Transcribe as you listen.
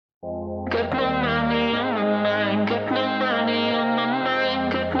お疲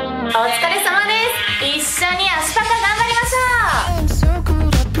れ様です。一緒に足パカ頑張りましょう。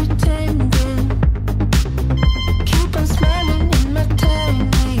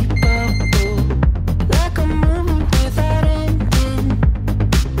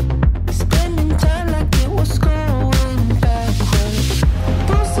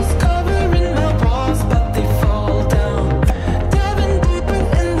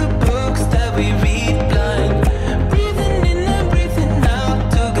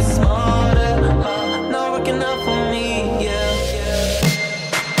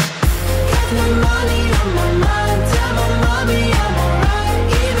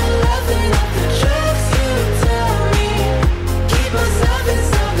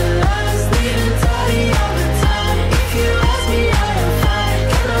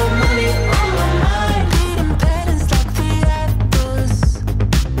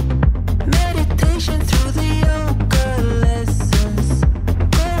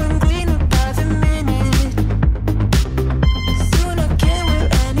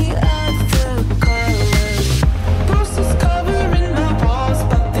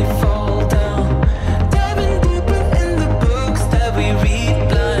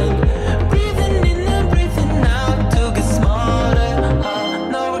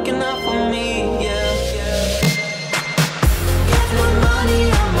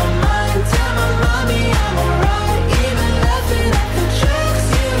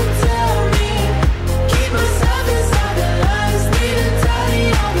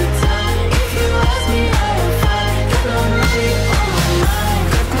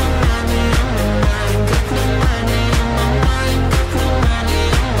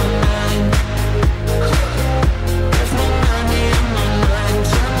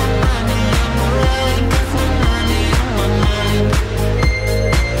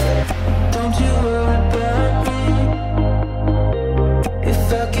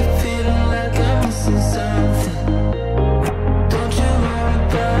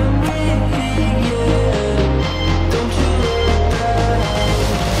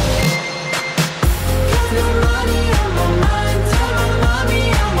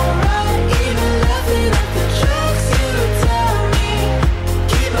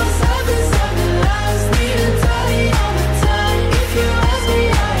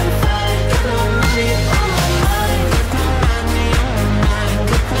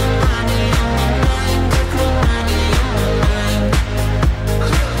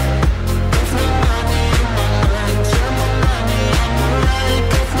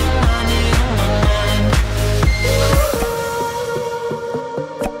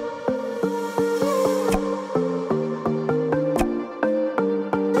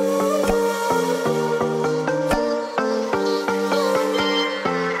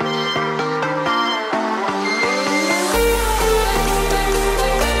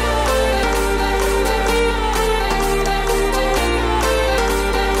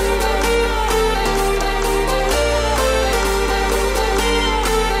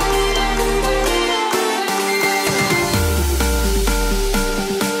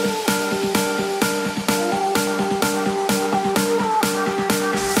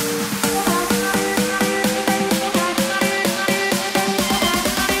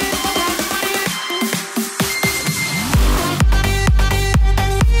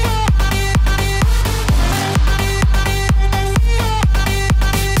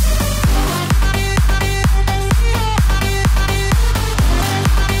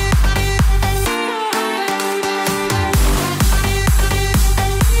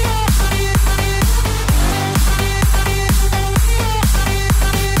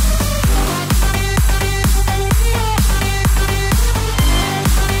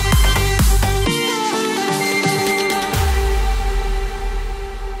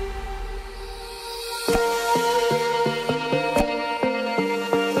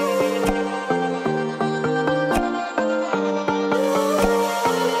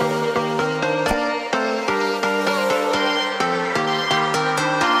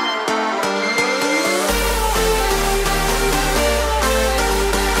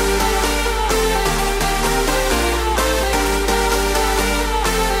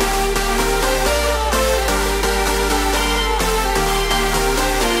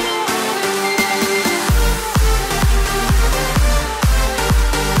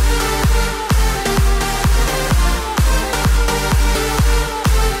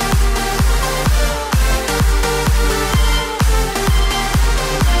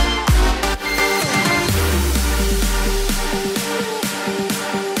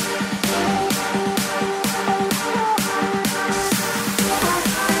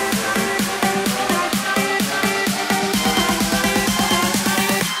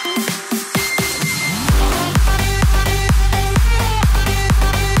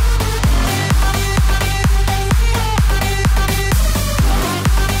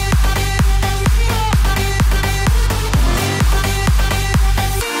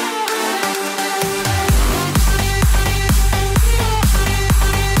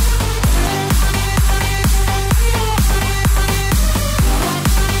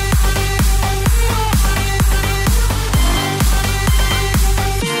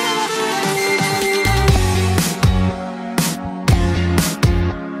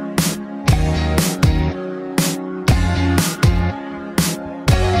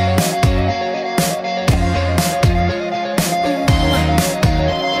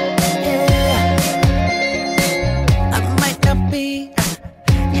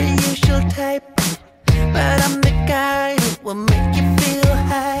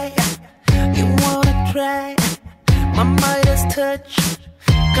touch.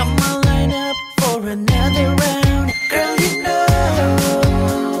 Come on, line up for another round. Girl, you know.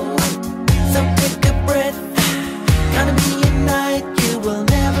 So take a breath. Gonna be a night you will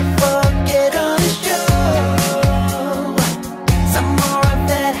never forget on the show. Some more of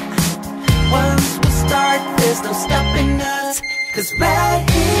that. Once we start, there's no stopping us. 'Cause right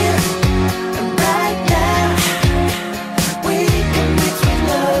here and right now, we can mix with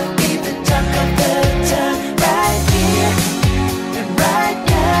love, be the talk of the town. Right here and right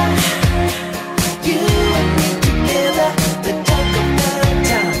now, you and me together, the talk of the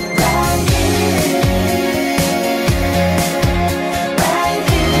town. Right here, right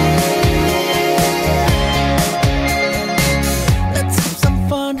here. Let's have some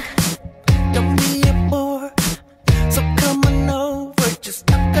fun, don't be a bore. So come on over, just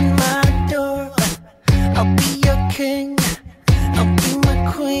knock on my door. I'll be your king, I'll be my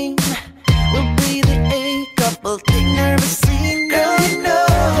queen. We'll be the A couple they never seen. Girl, you know.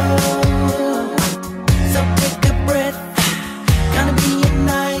 So take a breath. Gonna be a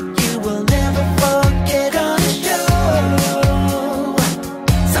night you will never forget on the show.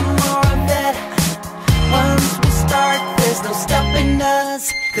 Some more of that. Once we start, there's no stopping us.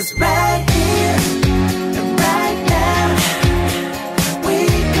 'Cause right here and right now, we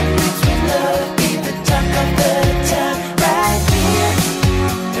can mix with love, be the talk of the town. Right here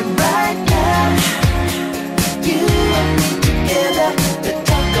and right now, you and me together, the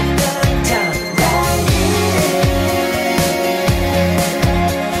talk of the town. Right here,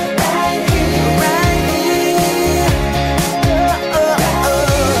 right here, right here. Oh, oh,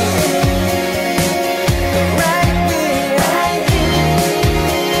 oh. Right here, right here.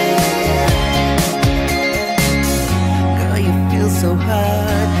 Girl, you feel so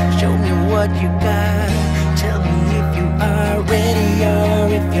hot. Show me what you got. Tell me if you are ready or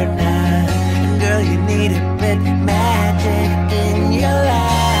if you're not. Girl, you need a bit magic in your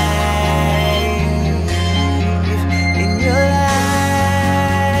life. In your life.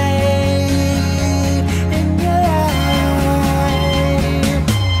 In your life.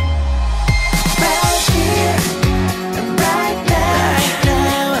 Right here and right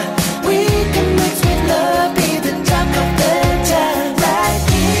now, we can mix with love, be the talk of the town. Right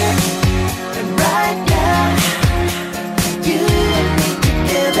here and right now, you and me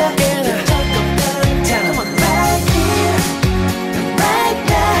together, the talk of the town. Come on, right here and right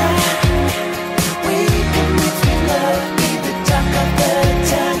now, we can mix with love, be the talk of the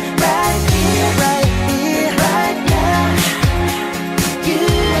town. Right here, right here, right now, you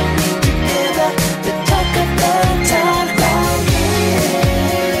and me together, the talk of the town. Right here,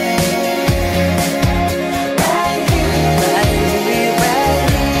 right here, right here, right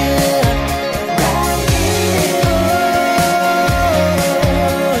here, right here,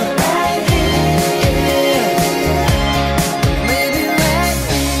 right here, maybe right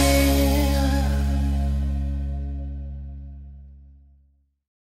here.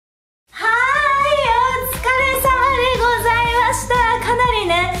 はーい、お疲れ様でございました。かなり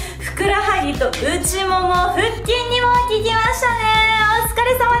ね、ふくらはぎと内もも、腹筋にも効きましたね。お疲れ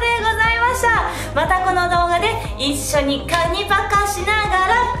様でございました。またこの動画で一緒にカニパカしなが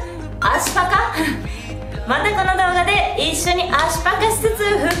ら足パカまたこの動画で一緒に足パカしつつ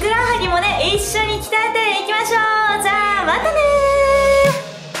ふくらはぎもね、一緒に鍛えていきましょう。じゃあまたねー。